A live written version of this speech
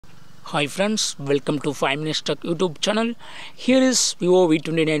Hi friends, welcome to 5 Minutes Tech YouTube channel. Here is Vivo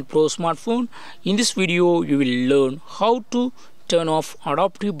V29 Pro smartphone. In this video, you will learn how to turn off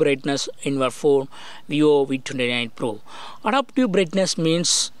adaptive brightness in your phone Vivo V29 Pro. Adaptive brightness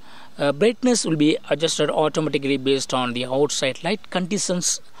means brightness will be adjusted automatically based on the outside light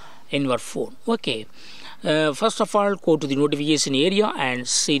conditions in your phone. Okay. First of all, go to the notification area and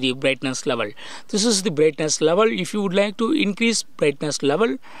see the brightness level. This is the brightness level. If you would like to increase brightness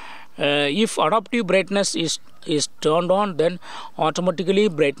level, if adaptive brightness is turned on, then automatically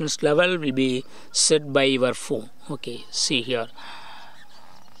brightness level will be set by your phone. Okay, see here,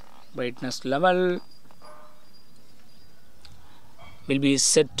 brightness level will be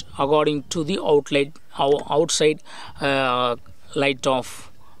set according to the outside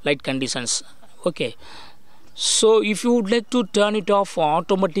light conditions. Okay, so if you would like to turn it off,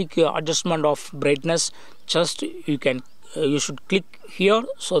 automatic adjustment of brightness, just you should click here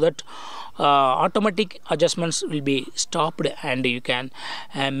so that automatic adjustments will be stopped and you can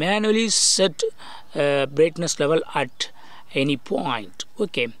manually set brightness level at any point.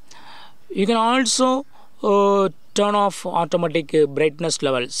 Okay, you can also turn off automatic brightness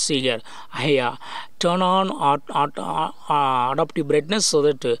level. See here, I turn on adaptive brightness so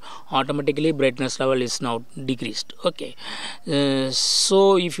that automatically brightness level is now decreased. Okay,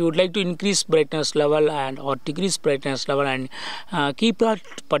 so if you would like to increase brightness level or decrease brightness level and keep that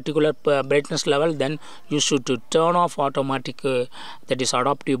particular brightness level, then you should turn off automatic that is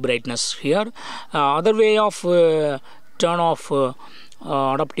adaptive brightness here. Other way of turn off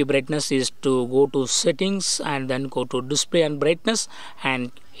adaptive brightness is to go to settings and then go to display and brightness,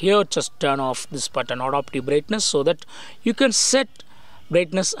 and here just turn off this button adaptive brightness so that you can set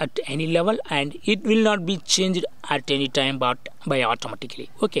brightness at any level and it will not be changed at any time but by automatically.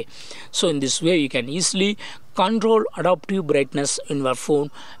 Okay, so in this way you can easily control adaptive brightness in your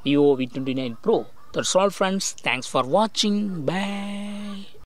phone Vivo V29 Pro. That's all friends, thanks for watching, bye.